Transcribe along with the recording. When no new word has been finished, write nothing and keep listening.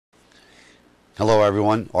Hello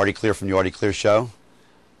everyone, Artie Clear from the Artie Clear Show.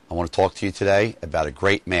 I want to talk to you today about a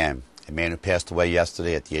great man, a man who passed away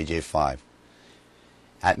yesterday at the age of 85.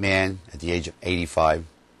 That man, at the age of 85,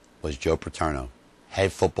 was Joe Paterno,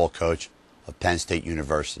 head football coach of Penn State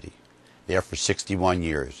University. There for 61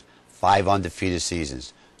 years, 5 undefeated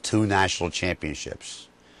seasons, 2 national championships.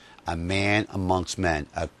 A man amongst men,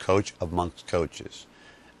 a coach amongst coaches,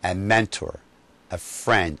 a mentor, a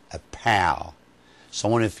friend, a pal.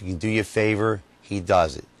 Someone, if he can do you a favor, he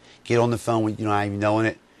does it. Get on the phone when you're not even knowing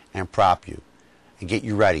it and prop you and get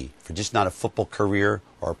you ready for just not a football career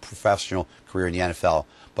or a professional career in the NFL,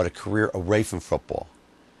 but a career away from football.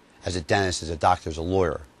 As a dentist, as a doctor, as a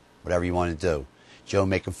lawyer, whatever you want to do. Joe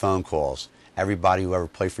making phone calls. Everybody who ever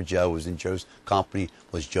played for Joe was in Joe's company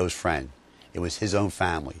was Joe's friend. It was his own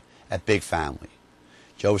family, a big family.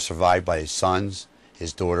 Joe was survived by his sons,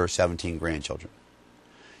 his daughter, 17 grandchildren.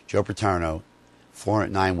 Joe Paterno,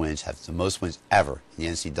 409 wins, has the most wins ever in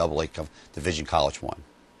the NCAA Division College one.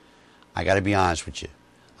 I got to be honest with you.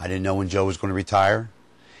 I didn't know when Joe was going to retire,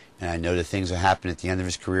 and I know the things that happened at the end of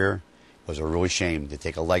his career was a really shame to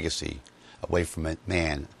take a legacy away from a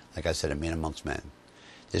man, like I said, a man amongst men.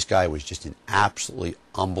 This guy was just an absolutely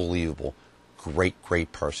unbelievable,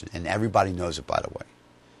 great person, and everybody knows it, by the way.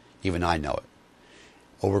 Even I know it.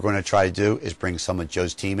 What we're going to try to do is bring some of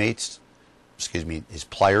Joe's teammates, his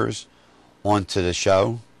players, onto the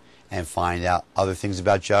show and find out other things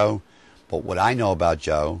about Joe. But what I know about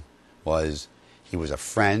Joe was he was a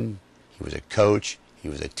friend, he was a coach, he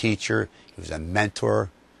was a teacher, he was a mentor,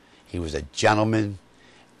 he was a gentleman.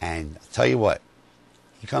 And I'll tell you what,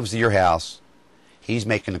 he comes to your house, he's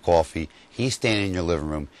making the coffee, he's standing in your living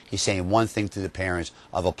room, he's saying one thing to the parents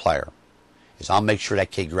of a player, is I'll make sure that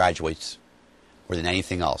kid graduates more than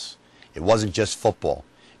anything else. It wasn't just football.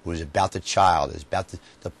 It was about the child, it was about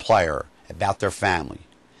the player, about their family,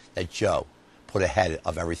 that Joe put ahead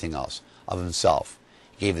of everything else, of himself.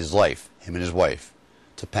 He gave his life, him and his wife,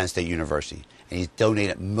 to Penn State University. And he's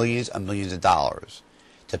donated millions and millions of dollars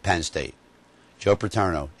to Penn State. Joe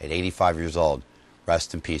Paterno, at 85 years old,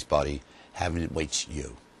 rest in peace, buddy. Heaven waits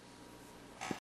you.